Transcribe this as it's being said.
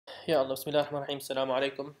يا الله، بسم الله الرحمن الرحيم. السلام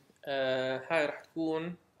عليكم. هاي راح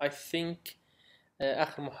تكون I think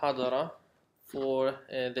آخر محاضرة for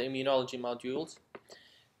the immunology modules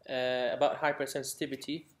about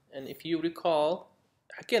hypersensitivity. And if you recall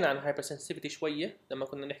حكينا عن hypersensitivity شوية لما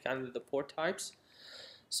كنا نحكي عن the four types.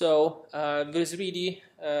 So there's really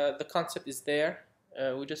the concept is there.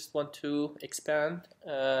 We just want to expand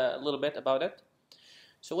a little bit about it.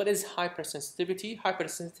 So what is hypersensitivity?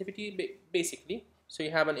 Hypersensitivity basically, so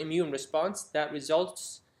you have an immune response that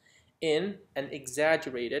results in an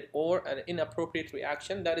exaggerated or an inappropriate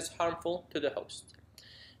reaction that is harmful to the host.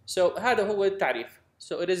 So هذا هو التعريف.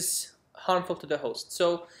 So it is harmful to the host.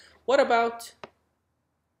 So what about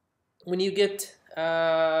when you get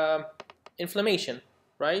inflammation,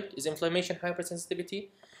 right? Is inflammation hypersensitivity?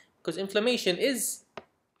 Because inflammation is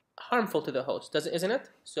harmful to the host, isn't it?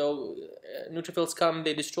 So neutrophils come,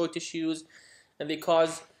 they destroy tissues, and they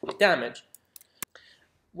cause damage.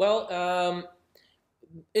 Well,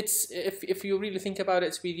 it's if you really think about it,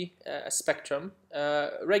 it's really a spectrum.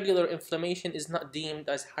 Regular inflammation is not deemed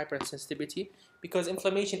as hypersensitivity because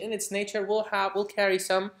inflammation in its nature will carry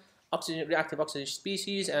some reactive oxygen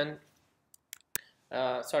species and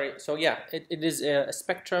so yeah, it is a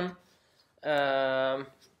spectrum.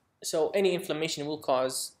 So any inflammation will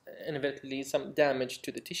cause inevitably some damage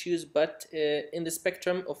to the tissues, but in the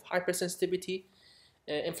spectrum of hypersensitivity,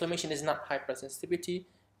 inflammation is not hypersensitivity.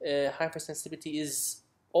 Hypersensitivity is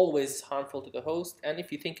always harmful to the host, and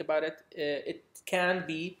if you think about it, it can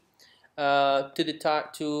be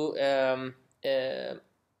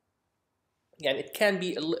it can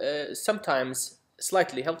be sometimes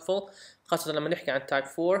slightly helpful, خاصة لما نحكي عن type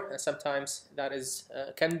 4, and sometimes that is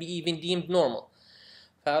can be even deemed normal.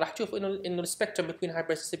 فراح تشوف إنه the spectrum between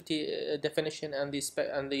hypersensitivity definition and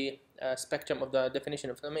the spectrum of the definition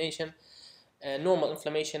of inflammation, normal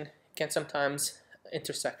inflammation can sometimes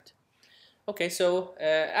intersect. Okay, so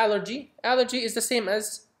allergy is the same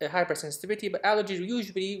as hypersensitivity, but allergy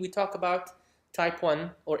usually we talk about type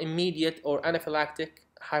 1 or immediate or anaphylactic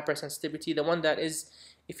hypersensitivity, the one that is,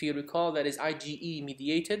 if you recall, that is IgE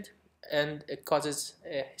mediated and it causes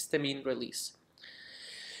histamine release.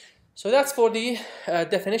 So that's for the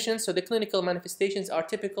definition. So the clinical manifestations are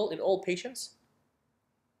typical in all patients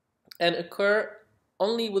and occur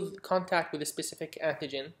only with contact with a specific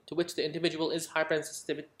antigen to which the individual is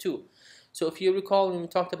hypersensitive to. So if you recall when we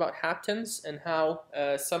talked about haptens and how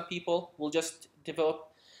some people will just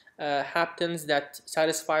develop haptens that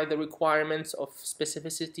satisfy the requirements of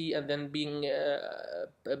specificity and then being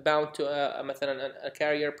bound to a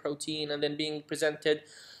carrier protein and then being presented.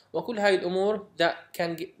 وكل هاي الأمور that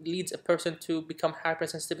can leads a person to become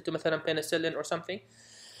hypersensitive to مثلا penicillin or something.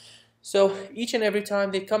 So each and every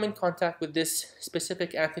time they come in contact with this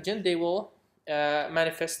specific antigen, they will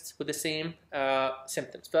manifest with the same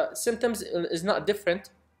symptoms. But symptoms is not different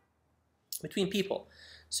between people.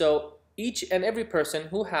 So each and every person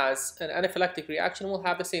who has an anaphylactic reaction will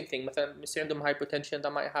have the same thing. مثلا يصير عندهم hypertension, they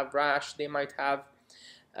might have rash, they might have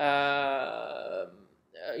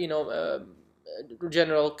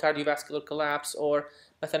general cardiovascular collapse, or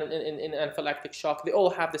مثلا in anaphylactic shock. They all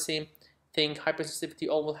have the same thing. Hypersensitivity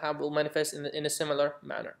all will manifest in a similar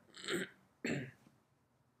manner.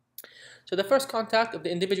 So the first contact of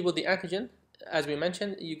the individual with the antigen, as we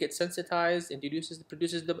mentioned, you get sensitized,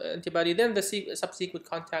 produces the antibody. Then the subsequent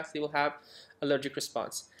contacts, they will have allergic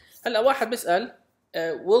response. هلا واحد بيسأل,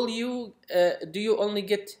 do you only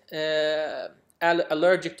get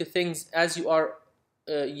allergic to things as you are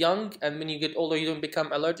young, and when you get older you don't become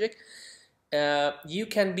allergic? You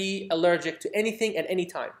can be allergic to anything at any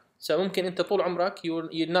time. So ممكن انت طول عمرك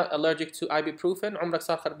you're not allergic to ibuprofen, عمرك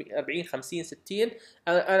صار 40 50 60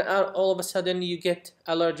 and all of a sudden you get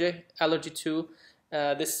allergy to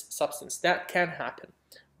this substance. That can happen,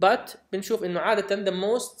 but بنشوف انه عادة the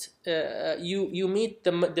most you meet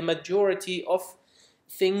the majority of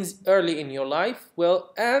things early in your life,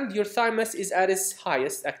 well, and your thymus is at its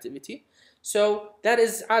highest activity. So that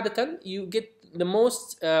is عادة you get the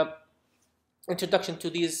most introduction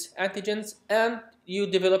to these antigens, and you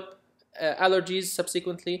develop allergies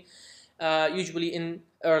subsequently, usually in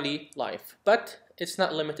early life, but it's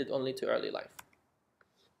not limited only to early life.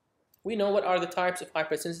 We know what are the types of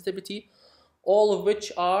hypersensitivity, all of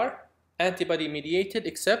which are antibody mediated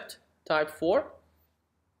except type 4.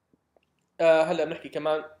 هلا بنحكي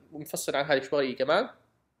كمان ونفصل عن هذه شوية كمان.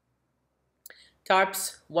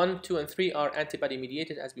 Types 1, 2, and 3 are antibody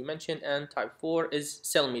mediated, as we mentioned, and type 4 is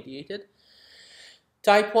cell mediated.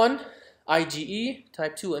 Type 1, IgE,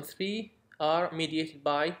 type 2 and 3 are mediated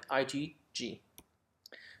by IgG.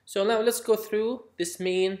 So now let's go through this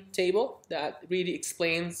main table that really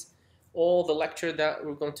explains all the lecture that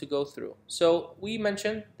we're going to go through. So we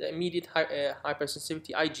mentioned the immediate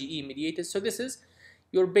hypersensitivity, IgE mediated. So this is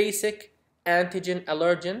your basic antigen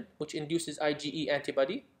allergen, which induces IgE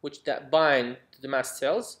antibody, which that bind to the mast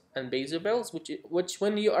cells and basophils, which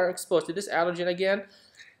when you are exposed to this allergen again,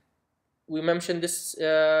 we mentioned this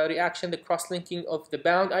reaction, the cross-linking of the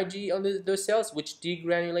bound IgE on those cells, which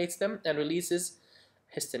degranulates them and releases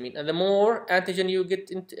histamine. And the more antigen you get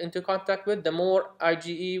into contact with, the more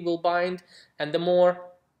IgE will bind, and the more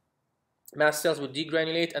mast cells will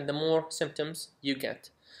degranulate, and the more symptoms you get.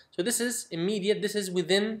 So this is immediate. This is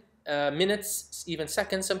within minutes, even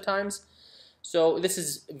seconds sometimes. So this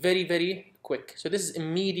is very, very quick. So this is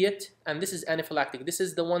immediate, and this is anaphylactic. This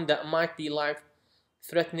is the one that might be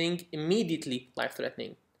life-threatening, immediately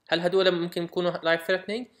life-threatening. هل هدول ممكن يكونوا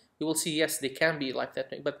life-threatening? We will see, yes, they can be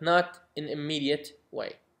life-threatening, but not in immediate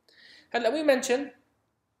way. هلا we mentioned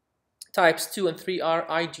types 2 and 3 are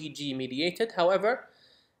IgG mediated. However,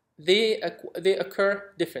 they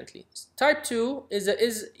occur differently. Type 2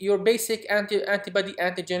 is your basic antibody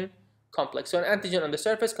antigen complex. So an antigen on the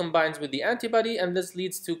surface combines with the antibody, and this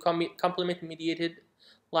leads to complement mediated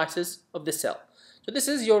lysis of the cell. So this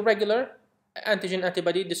is your regular antigen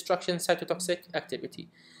antibody destruction cytotoxic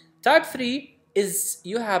activity. Type 3 is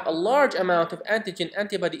you have a large amount of antigen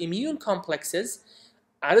antibody immune complexes,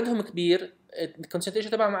 عددهم كبير, the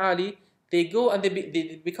concentration تبعهم عالي, they go and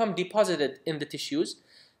they become deposited in the tissues.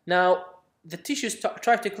 Now the tissues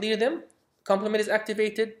try to clear them, complement is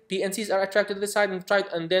activated, PNCs are attracted to the side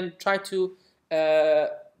and then try to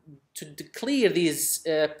clear these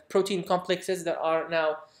protein complexes that are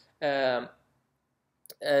now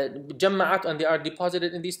جمعت and they are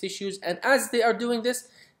deposited in these tissues, and as they are doing this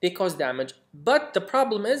they cause damage. But the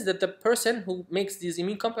problem is that the person who makes these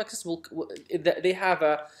immune complexes they have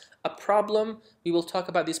a problem. We will talk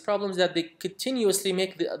about these problems, that they continuously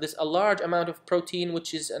make a large amount of protein,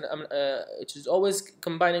 which is always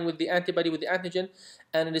combining with the antibody, with the antigen,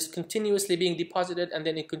 and it is continuously being deposited, and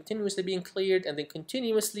then it continuously being cleared, and then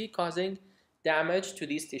continuously causing damage to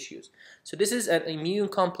these tissues. So this is an immune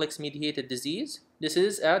complex mediated disease. This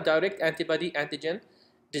is a direct antibody antigen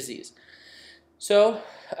disease. So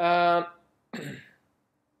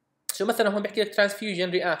so مثلا هون بحكي لك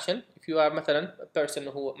transfusion reaction. If you are مثلا a person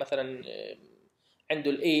who مثلا عنده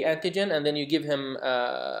ال A antigen, and then you give him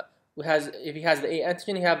if he has the A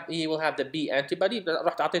antigen, he will have the B antibody.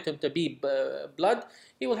 رحت أعطيته the B blood,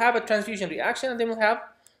 he will have a transfusion reaction, and then will have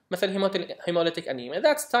مثلا hemolytic anemia.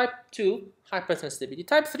 That's type 2 hypersensitivity.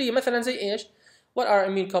 Type 3 مثلا زي إيش? What are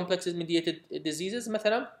immune complexes mediated diseases?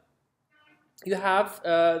 مثلا you have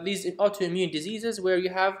these autoimmune diseases where you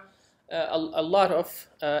have a lot of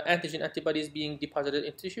antigen antibodies being deposited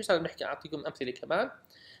in tissues. هلا بنحكي أعطيكم أمثلة كمان.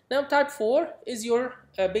 Now type 4 is your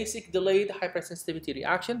basic delayed hypersensitivity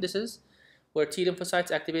reaction. This is where T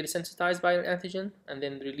lymphocytes activate sensitized by an antigen and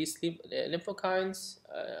then release lymphokines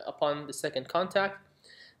upon the second contact.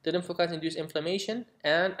 The lymphokines induce inflammation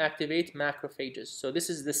and activate macrophages. So this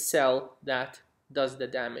is the cell that does the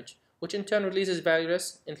damage, which in turn releases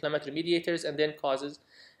various inflammatory mediators and then causes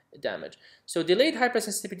damage. So delayed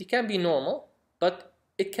hypersensitivity can be normal, but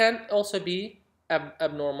it can also be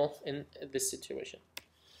abnormal in this situation.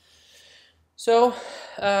 So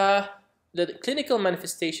the clinical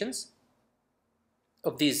manifestations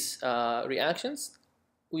of these reactions,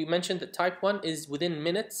 we mentioned that type 1 is within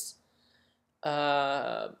minutes.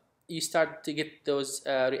 You start to get those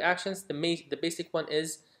reactions. The basic one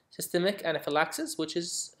is systemic anaphylaxis, which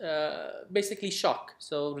is basically shock.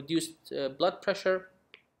 So reduced blood pressure,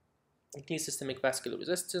 increased systemic vascular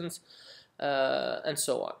resistance, and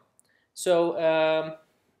so on. So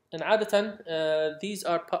and عادة these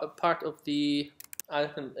are part of the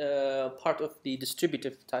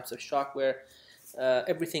distributive types of shock, where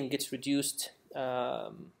everything gets reduced.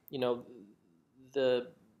 You know, the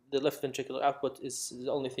left ventricular output is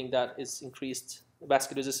the only thing that is increased.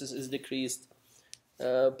 Vascular resistance is decreased.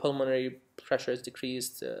 Pulmonary pressure is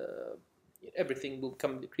decreased. Everything will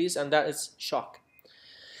become decreased, and that is shock.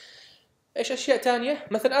 ايش اشياء تانية؟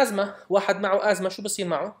 مثل ازمة. واحد معه ازمة شو بصير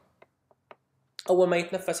معه؟ اول ما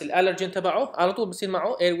يتنفس الالرجين تبعه على طول بصير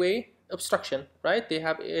معه airway obstruction, right? They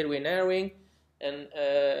have airway narrowing and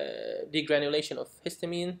degranulation of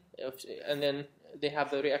histamine, and then they have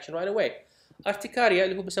the reaction right away. Urticaria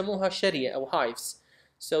اللي هو بسموها شرية أو hives.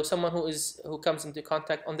 So someone who comes into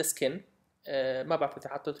contact on the skin. ما بعرف إذا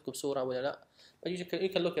حطيت لكم صورة ولا لا. But you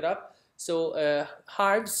can look it up. So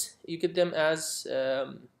hives, you get them as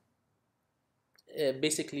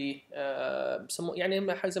basically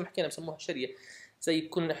يعني حاجة زي ما حكينا بسموها شرية. زي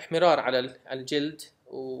يكون احمرار على الجلد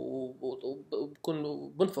وبكون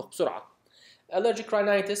بنفخ بسرعة. allergic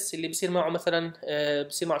rhinitis اللي بيصير معه مثلا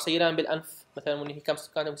بيصير معه سيلان بالانف مثلا when he comes to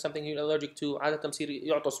contact with something you're allergic to عاده بصير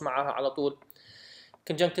يعطس معها على طول.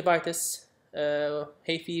 conjunctivitis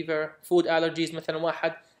hay fever food allergies مثلا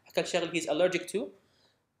واحد حكى شغله he's allergic to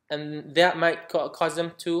and that might cause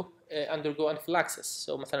them to undergo anaphylaxis. so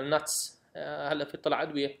مثلا nuts هلا في طلع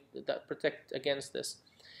ادويه that protect against this.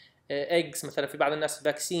 eggs مثلا في بعض الناس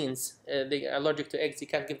vaccines they are allergic to eggs you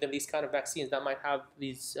can't give them these kind of vaccines that might have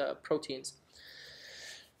these proteins.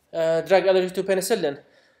 drug allergy to penicillin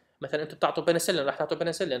مثلا انتم بتعطوا بنسلين راح تعطوا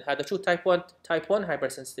بنسلين هذا شو تايب 1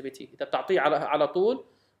 hypersensitivity اذا بتعطيه على طول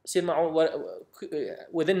بصير معه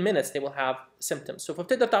within minutes they will have symptoms. so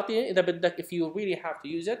فبتقدر تعطيه اذا بدك if you really have to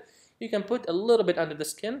use it you can put a little bit under the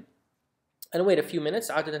skin and wait a few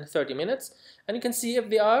minutes عادة 30 minutes and you can see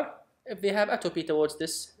if they have atopy towards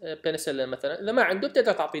this penicillin مثلا اذا ما عنده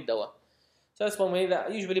بتقدر تعطيه الدواء. so that's one way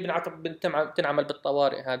that usually بتنعمل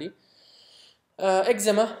بالطوارئ هذه.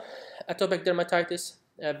 eczema atopic dermatitis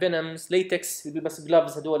venoms latex اللي بيلبس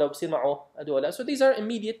gloves هدول وبصير معه هدول. so these are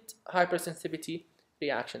immediate hypersensitivity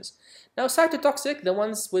reactions. now cytotoxic the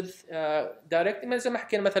ones with direct زي ما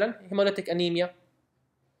حكينا مثلا hemolytic anemia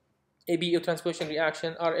ABO transfusion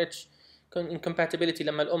reaction RH incompatibility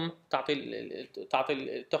لما الام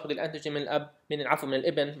تاخذ الانتيجين من الاب من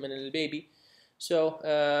الابن من البيبي. so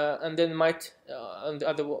and then might on the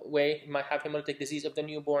other way you might have hemolytic disease of the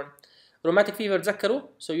newborn. rheumatic fever تذكروا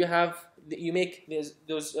so you make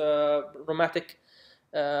those rheumatic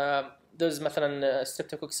those مثلا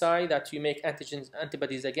streptococci that you make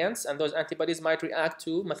antibodies against and those antibodies might react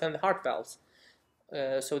to مثلا the heart valves.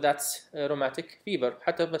 so that's rheumatic fever.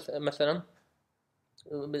 حتى مثلا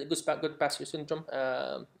Gutt-Pasteur syndrome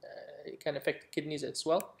can affect kidneys as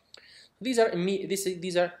well. these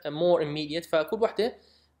are more immediate فكل وحدة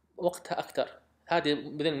وقتها أكتر.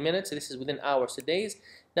 هذه within minutes this is within hours to days.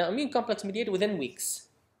 now immune complex mediated within weeks.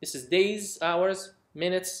 this is days hours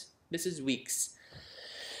minutes this is weeks.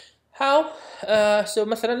 how so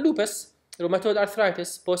مثلا lupus rheumatoid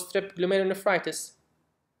arthritis post-strep glomerulonephritis.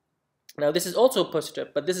 now this is also post-strep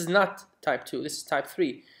but this is not type 2 this is type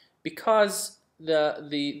 3 because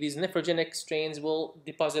these nephrogenic strains will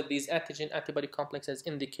deposit these antibody complexes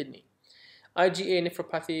in the kidney. IgA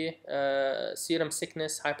nephropathy, serum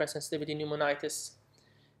sickness, hypersensitivity, pneumonitis.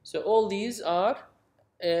 so all these are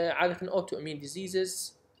عادة autoimmune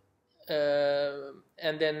diseases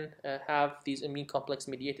and then have these immune complex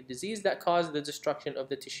mediated disease that cause the destruction of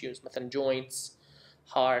the tissues مثلا joints,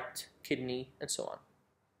 heart, kidney and so on.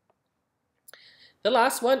 the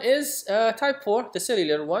last one is type 4 the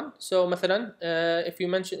cellular one. so مثلا if you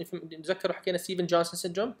تذكروا حكينا Stevens-Johnson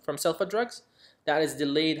syndrome from sulfa drugs that is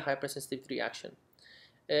delayed hypersensitivity reaction.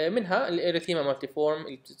 منها الاريثيما multiforme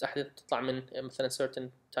اللي بتطلع من مثلا certain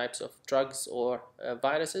types of drugs or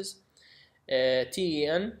viruses.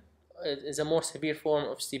 TEN is a more severe form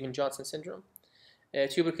of Stevens-Johnson syndrome.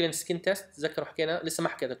 tuberculin skin test تذكروا حكينا لسه ما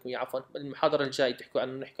حكيت لكم اياه عفوا بالمحاضرة الجاي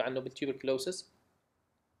نحكي عنه بالtuberculosis.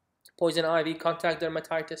 poison ivy, contact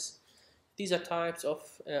dermatitis. these are types of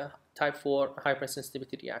type 4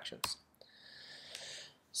 hypersensitivity reactions.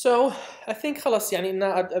 so I think خلاص يعني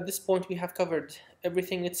at this point we have covered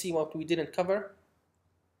everything. let's see what we didn't cover.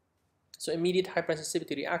 so immediate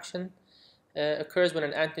hypersensitivity reaction occurs when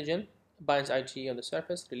an antigen binds IgE on the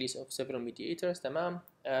surface, release of several mediators. تمام.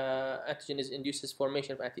 antigen induces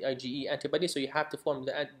formation of IgE antibody, so you have to form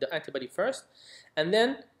the antibody first, and then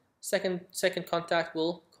second contact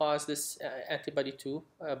will cause this antibody to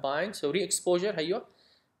bind. so re-exposure هيو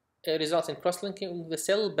results in cross-linking the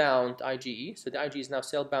cell-bound IgE. so the IgE is now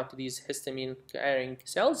cell-bound to these histamine-carrying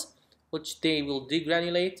cells, which they will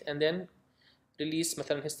degranulate and then release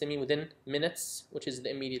مثلا histamine within minutes, which is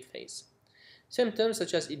the immediate phase. symptoms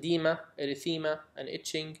such as edema, erythema, and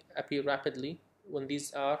itching appear rapidly when these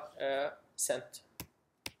are sent.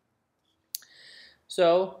 so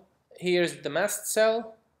here's the mast cell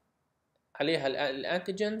عليها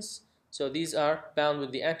الانtigens. so these are bound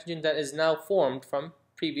with the antigen that is now formed from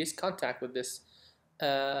previous contact with this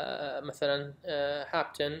مثلا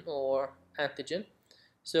hapten or antigen.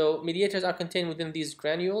 so mediators are contained within these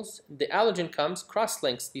granules. the allergen comes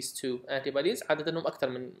cross-links these two antibodies. عادة انهم اكثر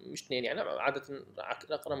من مش اثنين يعني عادة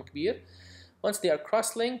رقم كبير. once they are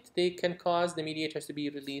cross-linked they can cause the mediators to be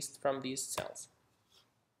released from these cells.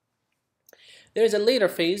 there is a later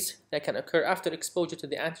phase that can occur after exposure to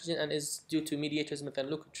the antigen and is due to mediators مثلا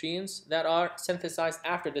leukotrienes that are synthesized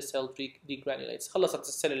after the cell degranulates. خلصت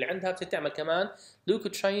السيل اللي عندها بتعمل كمان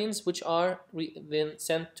leukotrienes which are then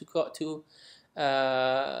sent to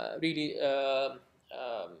really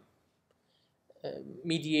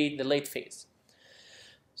mediate the late phase.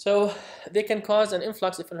 So they can cause an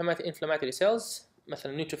influx of inflammatory cells,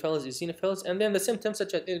 مثلا neutrophils, eosinophils, and then the symptoms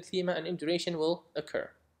such as erythema and induration will occur.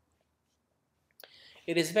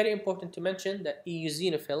 It is very important to mention that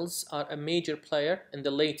eosinophils are a major player in the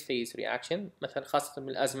late phase reaction, مثلا خاصة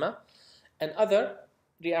بالأزمة, and other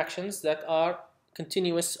reactions that are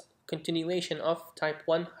continuation of type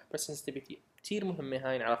 1 hypersensitivity. كتير مهمة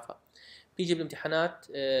هاي نعرفها. بيجي بالامتحانات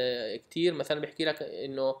كتير مثلا بيحكي لك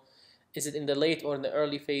إنه is it in the late or in the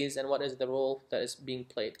early phase and what is the role that is being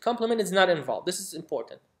played. Complement is not involved. This is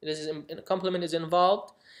important. Complement is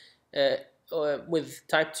involved with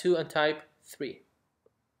type 2 and type 3.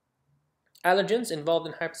 Allergens involved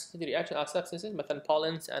in hypersensitivity reaction are substances, مثلا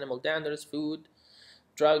pollens, animal danders, food,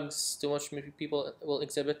 drugs, to which people will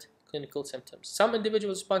exhibit clinical symptoms. Some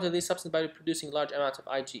individuals respond to these substances by producing large amounts of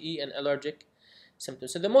IgE and allergic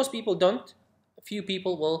symptoms. So the most people don't. A few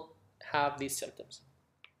people will have these symptoms.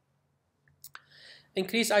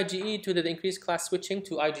 Increased IgE due to the increased class switching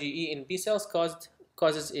to IgE in B cells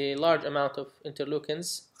causes a large amount of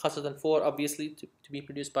interleukins, خاصة 4 obviously to be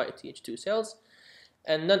produced by Th2 cells.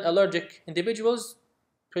 And non-allergic individuals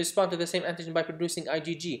respond to the same antigen by producing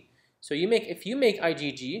IgG. So if you make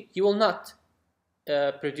IgG, you will not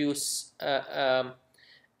produce an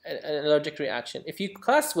allergic reaction. If you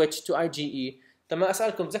class switch to IgE, لما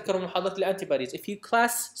أسألكم تذكروا محاضرة الأنتيبوديز, if you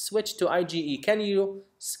class switch to IgE, can you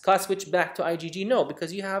class switch back to IgG? No,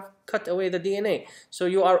 because you have cut away the DNA. So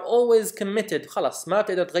you are always committed, خلاص ما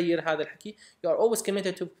تقدر تغير هذا الحكي. You are always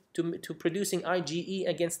committed to producing IgE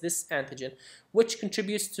against this antigen, which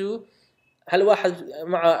contributes to هل واحد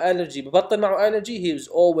مع allergy ببطل معه allergy, he is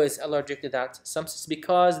always allergic to that substance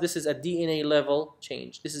because this is a DNA level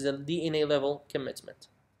change. This is a DNA level commitment.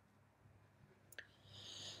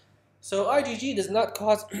 So IgG does not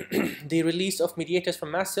cause the release of mediators from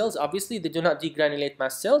mast cells. Obviously, they do not degranulate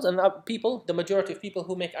mast cells, and the majority of people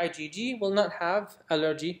who make IgG will not have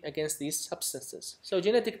allergy against these substances. So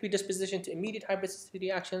genetic predisposition to immediate hypersensitivity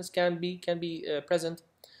reactions can be present.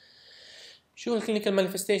 شو الكلينيكال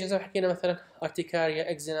manifestations زي ما حكينا مثلا urticaria,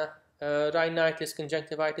 eczema, rhinitis,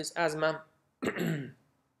 conjunctivitis, asthma.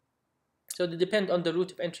 So they depend on the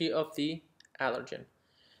route of entry of the allergen.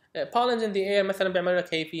 Pollens in the air مثلا بيعمل لك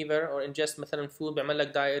hay fever, or ingest مثلا food بيعمل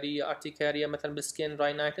لك diarrhea, urticaria مثلا بالskin,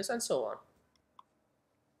 rhinitis, and so on.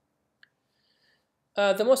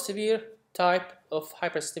 The most severe type of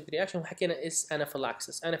hypersensitivity reaction حكينا is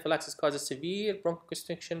anaphylaxis. Anaphylaxis causes severe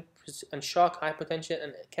bronchoconstriction and shock, hypotension,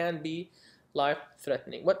 and can be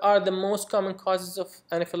life-threatening. What are the most common causes of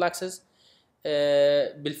anaphylaxis?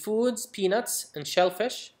 بالfoods, peanuts and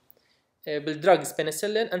shellfish. بالdrugs,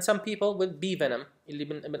 penicillin, and some people with bee venom اللي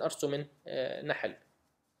بنقرصوا من نحل.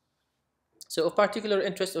 So of particular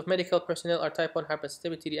interest of medical personnel are type 1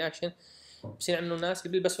 hypersensitivity reaction. بصير عندنا ناس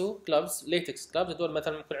اللي بيلبسوا gloves, latex gloves, هدول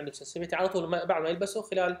مثلا يكون عندهم sensitivity على طول بعد ما يلبسوا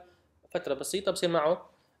خلال فترة بسيطة بصير معه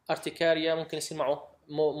urticaria, ممكن يصير معه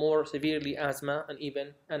more severely asthma and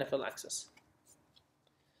even anaphylaxis.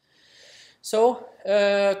 So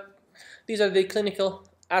these are the clinical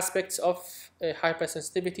aspects of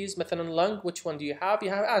hypersensitivities. مثلا lung, which one do you have? You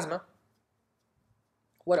have asthma.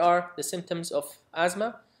 What are the symptoms of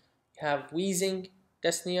asthma? You have wheezing,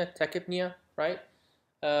 dyspnea, tachypnea, right?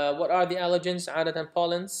 What are the allergens? عادة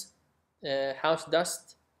pollens, house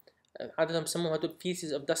dust. عادة بسموها هدول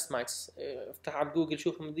feces of dust mites. افتح على جوجل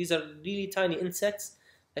شوفهم. These are really tiny insects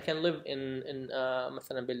that can live in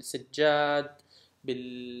مثلا بالسجاد,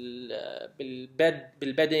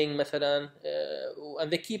 بالbedding مثلا,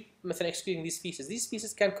 and they keep مثلا excreting these feces. These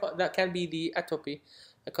feces can be the atopy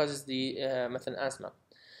that causes the مثلا asthma.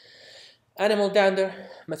 Animal dander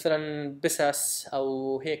مثلا بساس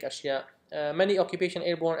أو هيك أشياء. Many occupational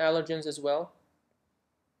airborne allergens as well.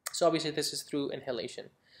 So obviously this is through inhalation.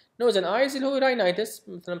 Nose and eyes اللي هو rhinitis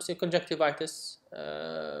مثلا بصير conjunctivitis,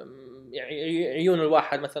 عيون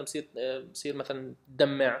الواحد مثلا بصير مثلا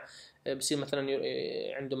دمع, بصير مثلا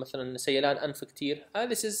عنده مثلا سيلان أنف كتير.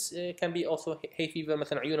 This is can be also hay fever,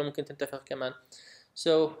 مثلا عيونه ممكن تنتفخ كمان.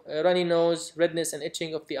 So runny nose, redness and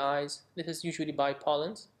itching of the eyes. This is usually by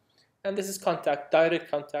pollens, and this is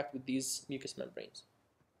direct contact with these mucous membranes.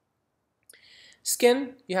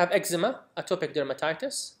 Skin, you have eczema, atopic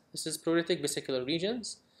dermatitis. This is pruritic vesicular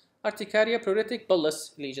regions. Urticaria, pruritic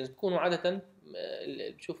bullous lesions. بكونوا عادة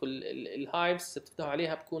بتشوفوا الهايفز تفتحوا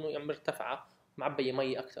عليها بكونوا مرتفعة معبية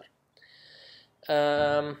مي أكثر.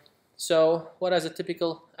 So what is a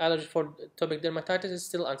typical allergy for atopic dermatitis is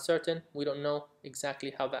still uncertain. We don't know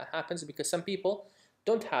exactly how that happens because some people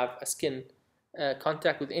don't have a skin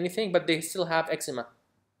contact with anything, but they still have eczema.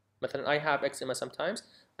 مثلا I have eczema sometimes,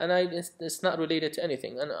 and it's not related to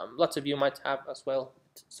anything, and lots of you might have as well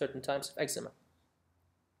certain types of eczema.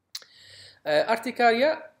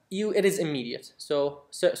 Urticaria, it is immediate. So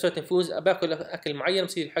certain foods باكل اكل معين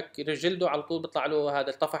بصير يحك جلده على طول بيطلع له هذا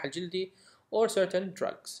الطفح الجلدي or certain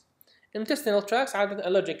drugs. Intestinal tracts عادة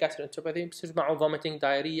allergic gastroenteropathy بصير معه vomiting,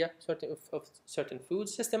 diarrhea of certain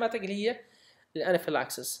foods. Systematic اللي هي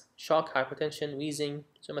الانaphylaxis, shock, hypertension, wheezing.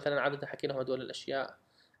 So مثلا عادة حكينا هدول الأشياء.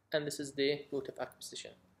 And this is the route of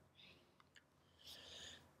acquisition.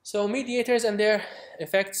 So mediators and their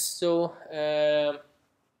effects. So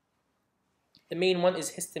the main one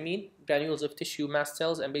is histamine. Granules of tissue, mast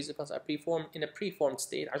cells, and basophils are preformed in a preformed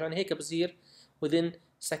state. عشان هيك بصير within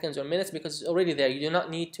seconds or minutes because it's already there. You do not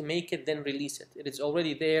need to make it then release it. It is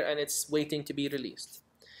already there and it's waiting to be released.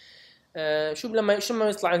 شو لما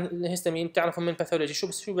يطلع الهستامين بتعرفوا من باثولوجي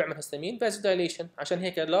شو بيعمل هستامين؟ vasodilation. عشان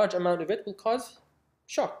هيك a large amount of it will cause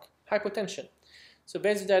shock, hypotension. So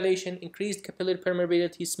vasodilation, increased capillary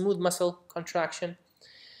permeability, smooth muscle contraction.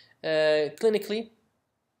 Clinically,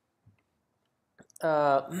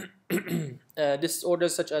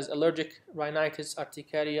 disorders such as allergic rhinitis,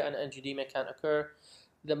 urticaria, and angioedema can occur.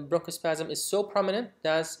 The bronchospasm is so prominent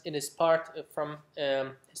that it is part from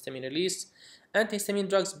histamine release. Antihistamine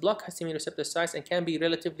drugs block histamine receptor sites and can be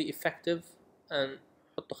relatively effective, and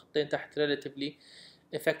حطوا خطين تحت relatively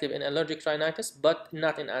effective in allergic rhinitis, but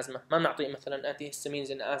not in asthma. ما بنعطي مثلا antihistamines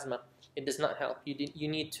in asthma. It does not help. You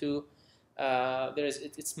need to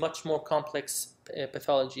it's much more complex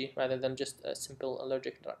pathology rather than just a simple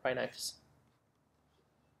allergic rhinitis.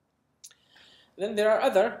 Then there are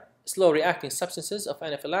other slow reacting substances of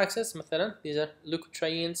anaphylaxis. مثلا these are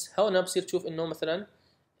leukotrienes. هون بصير تشوف إنه مثلا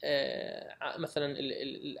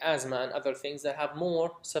الأزمة and other things that have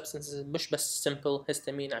more substances مش بس simple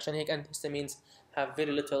histamine. عشان هيك antihistamines have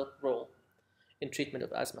very little role in treatment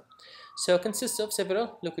of asthma. So it consists of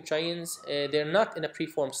several leukotrienes. They're not in a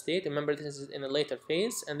preformed state. Remember, this is in a later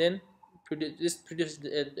phase, and then produced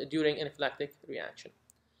during anaphylactic reaction.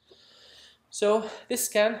 So this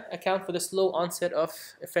can account for the slow onset of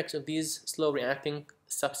effects of these slow reacting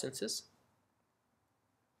substances.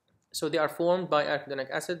 So they are formed by arachidonic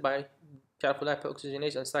acid, by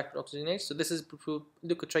lipoxygenase and cyclooxygenase. So this is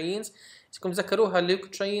leukotrienes. إذا تذكروها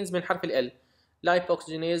leukotrienes من حرف ال.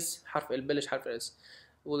 lipoxygenase حرف ال بلش حرف S.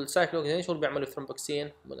 والcyclooxygenase هو اللي بيعملوا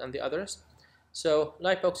thromboxane and the others. So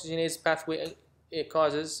lipoxygenase pathway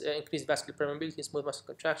causes increased vascular permeability, smooth muscle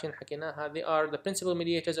contraction. حكيناها. They are the principal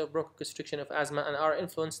mediators of bronchoconstriction of asthma and are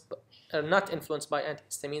not influenced by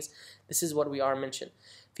antihistamines. This is what we are mentioned.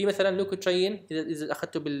 في مثلا leukotriene إذا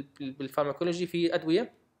أخذته بالفارماكولوجي في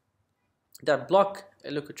أدوية that block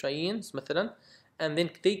leukotrienes مثلا, and then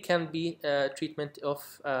they can be treatment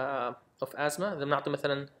of asthma. إذا بنعطي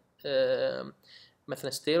مثلا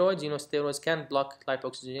steroids, steroids can block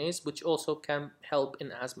lipoxygenase, which also can help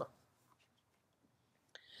in asthma.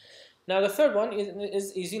 Now the third one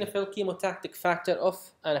is eosinophil chemotactic factor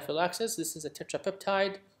of anaphylaxis. This is a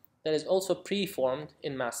tetrapeptide that is also preformed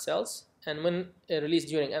in mast cells, and when released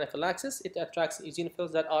during anaphylaxis, it attracts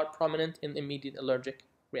eosinophils that are prominent in immediate allergic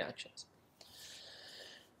reactions.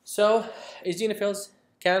 So eosinophils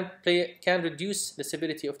can reduce the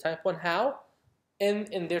severity of type 1. How?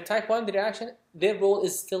 In their type 1 reaction, their role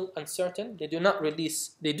is still uncertain. They do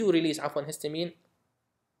release histamine,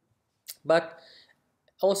 but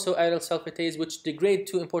also aryl sulfatase, which degrade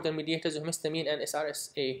two important mediators of histamine and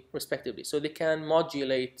SRSA respectively. So they can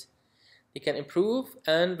modulate, they can improve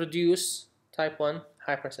and reduce type 1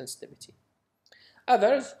 hypersensitivity.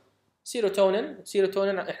 Others,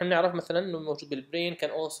 serotonin احنا بنعرف مثلا انه موجود بالبرين, can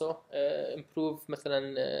also improve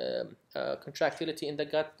مثلا contractility in the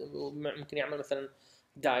gut, ممكن يعمل مثلا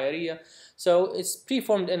diarrhea. So it's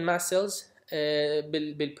preformed in mast cells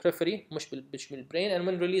بالperiphery مش بالbrain, and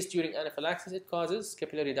when released during anaphylaxis it causes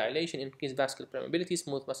capillary dilation, increased vascular permeability,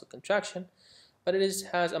 smooth muscle contraction, but it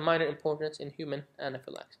has a minor importance in human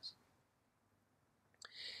anaphylaxis.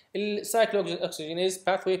 Cyclooxygenase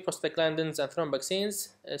pathway, prostaglandins and thromboxanes,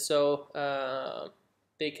 so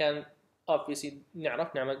they can obviously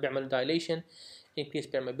بيعمل dilation,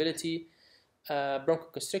 increased permeability,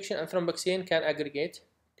 bronchoconstriction, and thromboxane can aggregate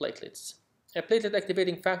platelets. A platelet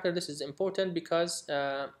activating factor, this is important because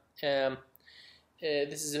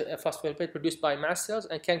this is a phospholipid produced by mast cells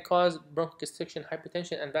and can cause bronchoconstriction,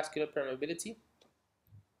 hypertension, and vascular permeability.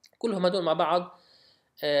 كلهم هدول مع بعض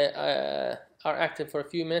are active for a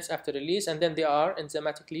few minutes after release, and then they are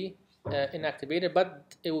enzymatically inactivated,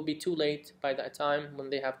 but it will be too late by that time when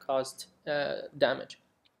they have caused damage.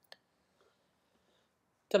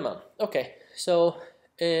 تمام. Okay, so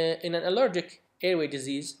in an allergic airway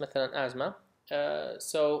disease, مثلا asthma,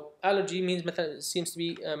 so allergy means مثلا seems to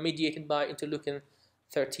be mediated by interleukin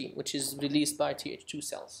 13, which is released by Th2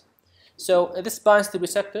 cells. So this binds to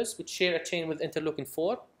receptors which share a chain with interleukin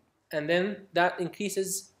 4, and then that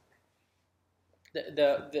increases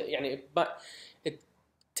but it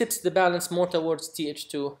tips the balance more towards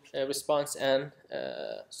Th2 response, and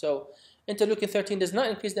so interleukin 13 does not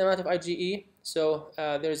increase the amount of IgE. So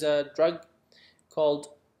there's a drug called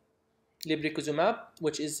lebrikizumab,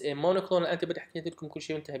 which is a monoclonal antibody. حكيت لكم كل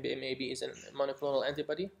شيء منتهي ب MAB is a monoclonal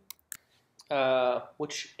antibody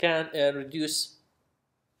which can reduce.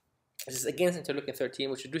 This is against interleukin 13,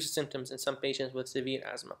 which reduces symptoms in some patients with severe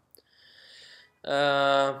asthma.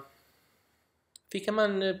 في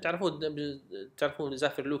كمان بتعرفون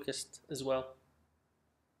زافر لوكست as well.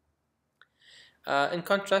 In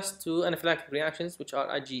contrast to anaphylactic reactions, which are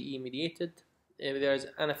IgE mediated, there's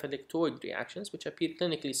anaphylactoid reactions, which appear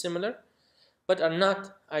clinically similar but are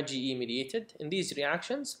not IgE mediated. In these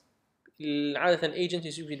reactions, عادة agent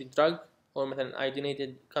is usually drug or مثلا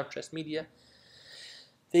iodinated contrast media.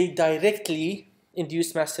 They directly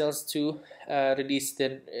induce mast cells to release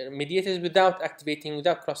the mediators without activating,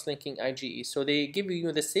 without cross-linking IgE. So they give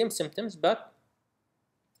you the same symptoms, but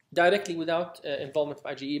directly without involvement of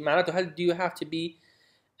IgE. معناته هل do you have to be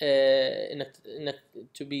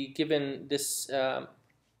to be given this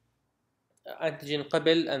antigen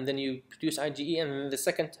قبل and then you produce IgE, and then the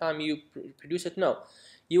second time you produce it? No,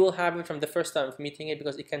 you will have it from the first time of meeting it,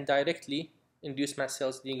 because it can directly induce mast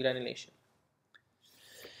cells degranulation.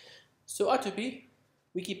 So atopy,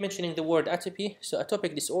 we keep mentioning the word atopy. So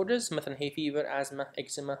atopic disorders, مثلا hay fever, asthma,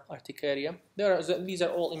 eczema, urticaria. These are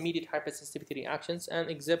all immediate hypersensitivity reactions and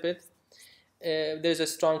exhibit. There's a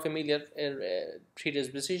strong familial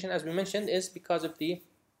predisposition, as we mentioned, is because of the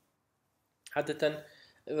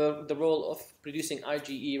role of producing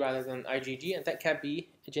IgE rather than IgG, and that can be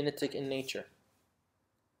genetic in nature.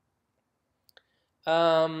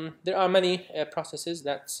 There are many processes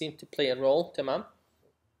that seem to play a role. تمام.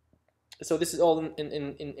 So this is all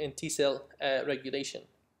in T-cell regulation,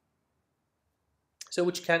 so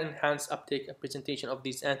which can enhance uptake and presentation of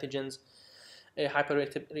these antigens,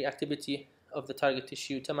 hyperreactivity of the target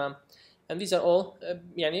tissue, تمام. And these are all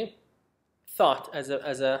thought as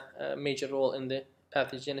a major role in the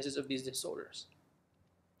pathogenesis of these disorders.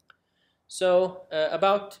 So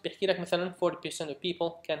about بحكي لك مثلا 40% of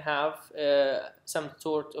people can have some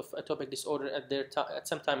sort of atopic disorder at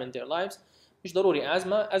some time in their lives. مش ضروري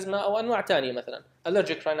أزمة أو أنواع تانية مثلا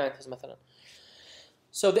allergic rhinitis مثلا.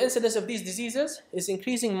 So the incidence of these diseases is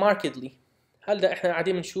increasing markedly. هلا إحنا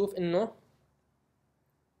قاعدين بنشوف إنه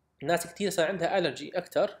الناس كتير صار عندها allergy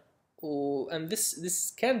أكتر and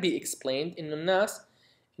this can be explained إنه الناس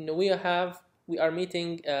إنه we are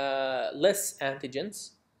meeting less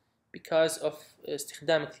antigens because of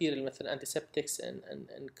استخدام كثير مثلا antiseptics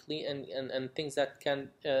and clean and things that can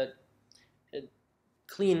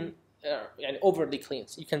clean يعني overly clean.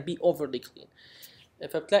 You can be overly clean.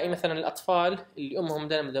 فبتلاقي مثلا الأطفال اللي أمهم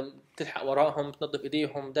دائما تلحق وراهم تنظف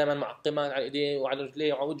إيديهم دائما معقمات على إيديه وعلى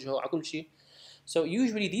رجليه وعلى وجهه وعلى كل شيء. So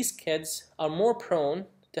usually these kids are more prone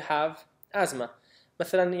to have asthma.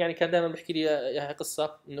 مثلا يعني كان دائما بحكي لي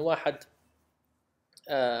قصة إنه واحد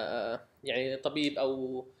يعني طبيب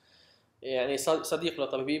أو يعني صديق له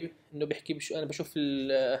طبيب انه بيحكي انا بشوف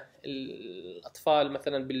الاطفال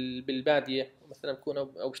مثلا بالباديه مثلا بكونوا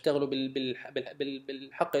او بيشتغلوا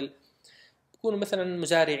بالحقل بكونوا مثلا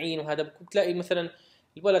مزارعين، وهذا بتلاقي مثلا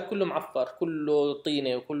الولد كله معفر كله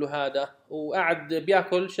طينه وكله هذا وقاعد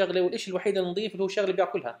بياكل شغله والشيء الوحيد النظيف اللي هو شغله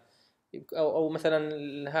بياكلها او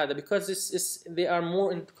مثلا هذا because they are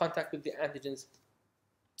more in contact with the antigens.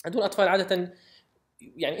 هذول الاطفال عاده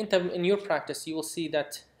يعني انت in your practice you will see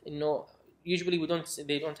that انه usually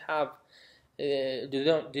they don't have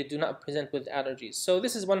they do not present with allergies. So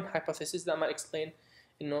this is one hypothesis that might explain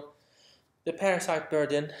انه the parasite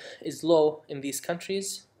burden is low in these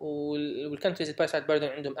countries والcountries the parasite burden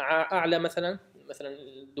عندهم اعلى مثلا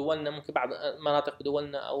دولنا ممكن بعض مناطق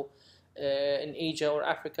دولنا او in Asia or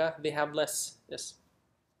Africa they have less. Yes.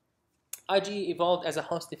 IgE evolved as a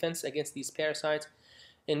host defense against these parasites.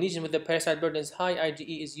 In regions with the parasite burden is high,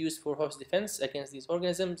 IgE is used for host defense against these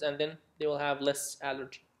organisms, and then they will have less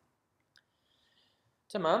allergy.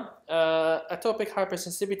 تمام. Atopic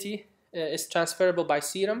hypersensitivity is transferable by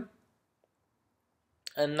serum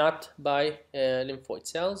and not by lymphoid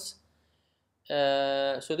cells.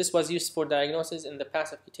 So this was used for diagnosis in the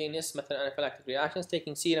past of cutaneous مثلا anaphylactic reactions,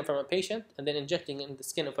 taking serum from a patient and then injecting in the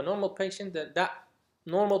skin of a normal patient. That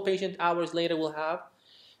normal patient hours later will have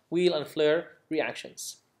wheal and flare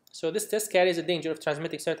reactions. So this test carries a danger of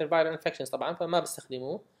transmitting certain viral infections طبعا فما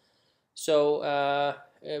بستخدموه. So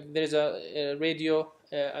there's a radio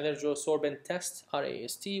allergosorbent test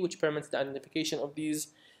RAST which permits the identification of these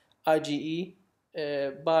IgE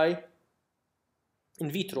by in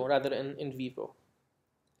vitro rather than in vivo.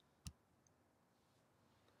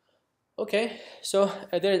 Okay, so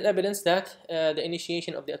there is evidence that the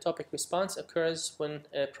initiation of the atopic response occurs when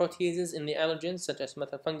proteases in the allergens, such as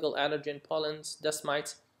fungal allergen, pollens, dust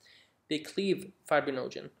mites, they cleave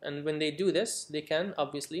fibrinogen. And when they do this, they can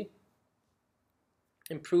obviously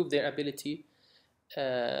improve their ability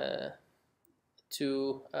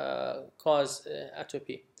to cause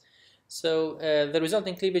atopy. So the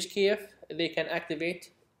resulting cleavage KF, they can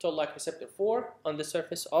activate toll-like receptor 4 on the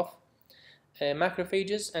surface of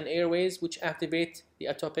macrophages and airways, which activate the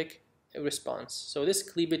atopic response. So this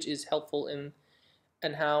cleavage is helpful in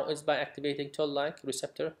and how is by activating toll-like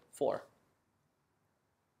receptor 4.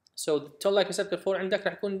 So the toll-like receptor 4 عندك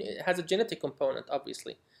راح يكون has a genetic component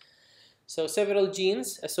obviously. So several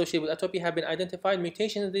genes associated with atopy have been identified.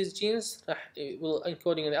 Mutations in these genes will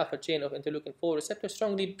encoding in the alpha chain of interleukin 4 receptor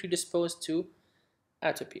strongly predisposed to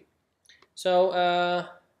atopy. So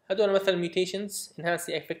هذول مثلا mutations enhance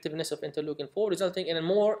the effectiveness of interleukin 4, resulting in a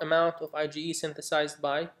more amount of IgE synthesized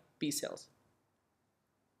by B cells.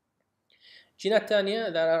 جينات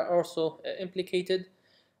تانية that are also implicated,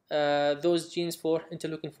 those genes for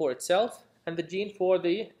interleukin 4 itself, and the gene for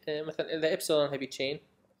the مثلا the epsilon heavy chain,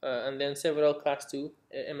 and then several class 2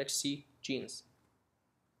 MHC genes.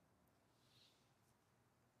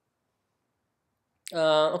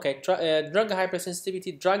 Okay, drug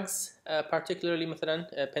hypersensitivity drugs, particularly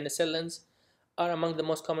مثلا penicillins, are among the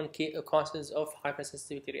most common causes of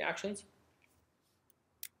hypersensitivity reactions.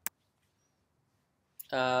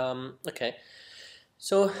 Okay,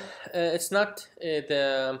 so it's not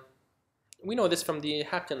we know this from the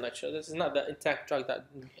Hapton lecture. This is not the intact drug that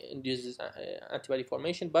induces antibody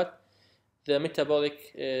formation, but the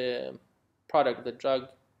metabolic product of the drug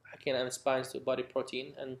حكينا عن binds to body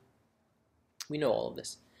protein, and we know all of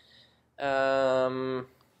this.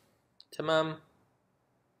 تمام.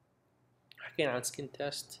 حكينا عن skin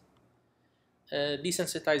test.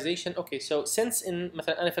 Desensitization. Okay, so since in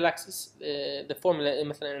مثلا anaphylaxis the formula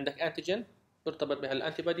مثلا عندك antigen يرتبط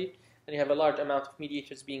بهالantibody and you have a large amount of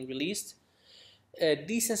mediators being released,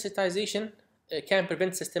 desensitization can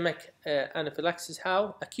prevent systemic anaphylaxis.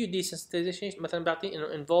 How? Acute desensitization مثلا بعطي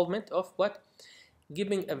involvement of what?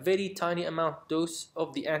 Giving a very tiny amount dose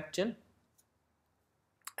of the antigen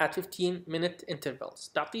at 15-minute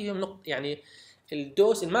intervals. تعطيهم نقطة يعني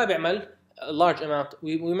الدوز ما بيعمل a large amount.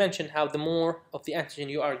 We mentioned how the more of the antigen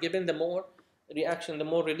you are given, the more reaction, the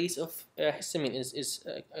more release of histamine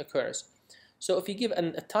occurs. So if you give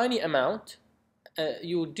a tiny amount,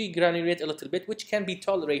 you degranulate a little bit, which can be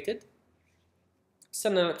tolerated.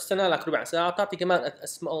 تستنى لك ربع ساعة تعطي كمان a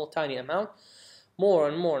small tiny amount, more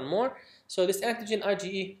and more and more. So this antigen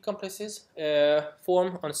IgE complexes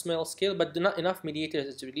form on a small scale, but not enough mediators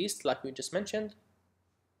is released, like we just mentioned.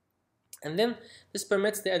 And then this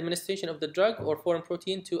permits the administration of the drug or foreign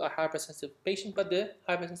protein to a hypersensitive patient, but the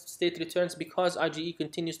hypersensitive state returns because IgE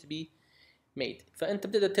continues to be made. فأنت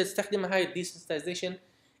بتقدر تستخدم هاي desensitization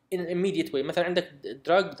in an immediate way. مثلا عندك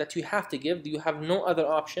drug that you have to give, you have no other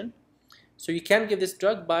option. So you can give this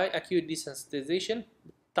drug by acute desensitization.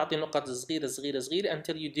 تعطي نقط صغيرة صغيرة صغيرة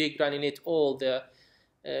until you degranulate all the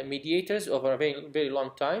mediators over a very, very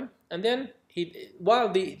long time. And then while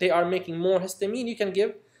they are making more histamine, you can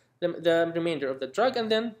give the remainder of the drug,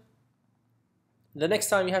 and then the next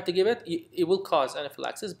time you have to give it, it will cause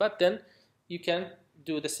anaphylaxis, but then you can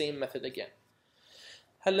do the same method again.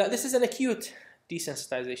 This is an acute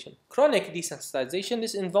desensitization. Chronic desensitization,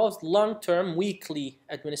 this involves long-term weekly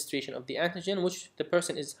administration of the antigen which the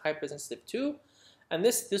person is hypersensitive to, and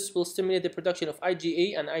this will stimulate the production of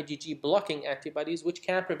IgA and IgG blocking antibodies, which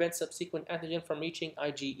can prevent subsequent antigen from reaching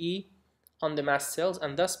IgE on the mast cells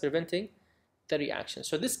and thus preventing the reaction.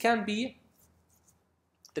 So this can be,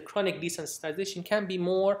 the chronic desensitization can be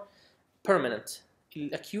more permanent.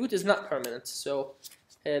 Acute is not permanent, so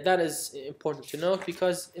that is important to note,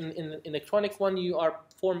 because in the chronic one you are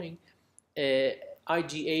forming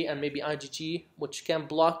IgA and maybe IgG, which can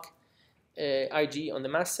block IgE on the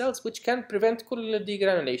mast cells, which can prevent cellular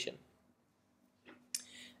degranulation.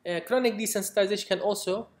 Chronic desensitization can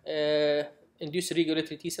also induce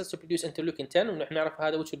regulatory T cells to produce interleukin 10, ونحن نعرف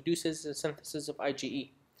هذا, which reduces the synthesis of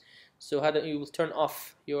IgE. So هذا you will turn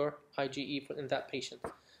off your IgE in that patient.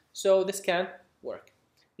 So this can work.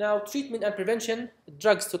 Now treatment and prevention,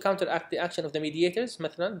 drugs to counteract the action of the mediators.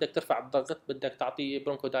 مثلا بدك ترفع الضغط, بدك تعطي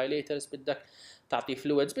bronchodilators, بدك تعطي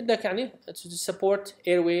fluids, بدك يعني to support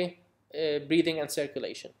airway breathing and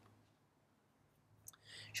circulation.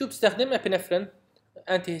 شو بتستخدم؟ epinephrine,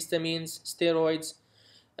 antihistamines, steroids,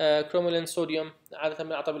 cromolyn, sodium, عادة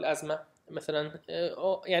بنعطى بالأزمة مثلا,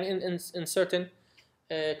 يعني in certain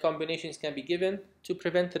combinations can be given to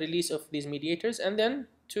prevent the release of these mediators, and then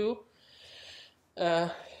to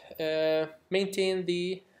maintain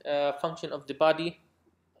the function of the body,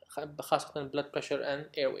 خاصة blood pressure and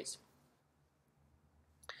airways.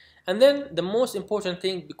 And then the most important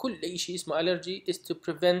thing بكل أي شيء اسمه allergy is to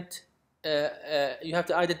prevent you have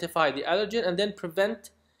to identify the allergen and then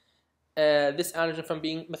prevent this allergen from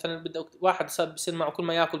being مثلا بدك واحد صار بصير معه كل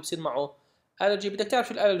ما ياكل بصير معه allergy بدك تعرف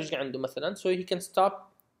شو الالرجي عنده مثلا so he can stop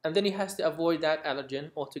and then he has to avoid that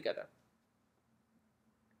allergen altogether.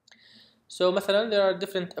 So مثلا there are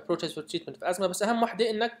different approaches for treatment of asthma بس أهم واحدة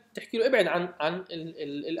إنك تحكي له ابعد عن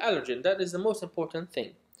الالرجين. That is the most important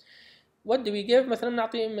thing. What do we give? مثلا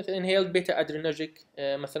نعطيه مثلا inhaled beta adrenergic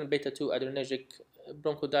مثلا beta 2 adrenergic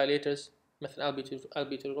bronchodilators مثلا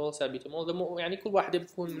albuterol salbutamol. يعني كل واحدة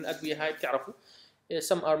بتكون من الأدوية هاي بتعرفوا.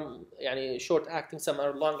 Some are يعني short acting, some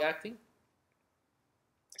are long acting.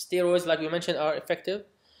 Steroids like we mentioned are effective.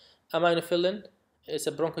 Aminophylline is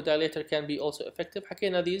a bronchodilator, can be also effective.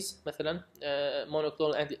 حكينا these مثلا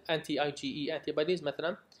monoclonal anti-IgE antibodies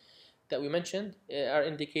مثلا that we mentioned are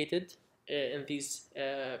indicated in these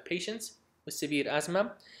patients with severe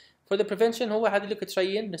asthma. For the prevention هو هذا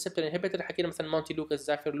الليكوتريين receptor inhibitor حكينا مثلا مونتيلوكاس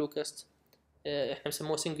زافيرلوكاس احنا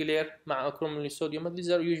بنسموه singular مع acromolone sodium. These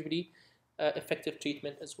are usually effective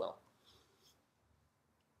treatment as well.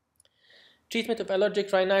 Treatment of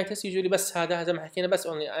allergic rhinitis usually بس هذا زي ما حكينا بس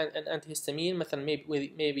only an antihistamine مثلا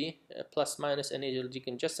maybe plus minus a nasal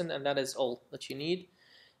decongestant and that is all that you need.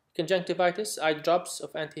 Conjunctivitis eye drops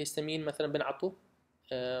of antihistamine مثلا بنعطوه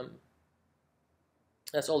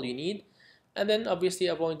that's all you need, and then obviously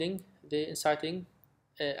avoiding the inciting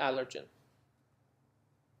allergen.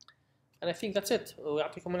 And I think that's it.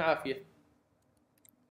 ويعطيكم العافية.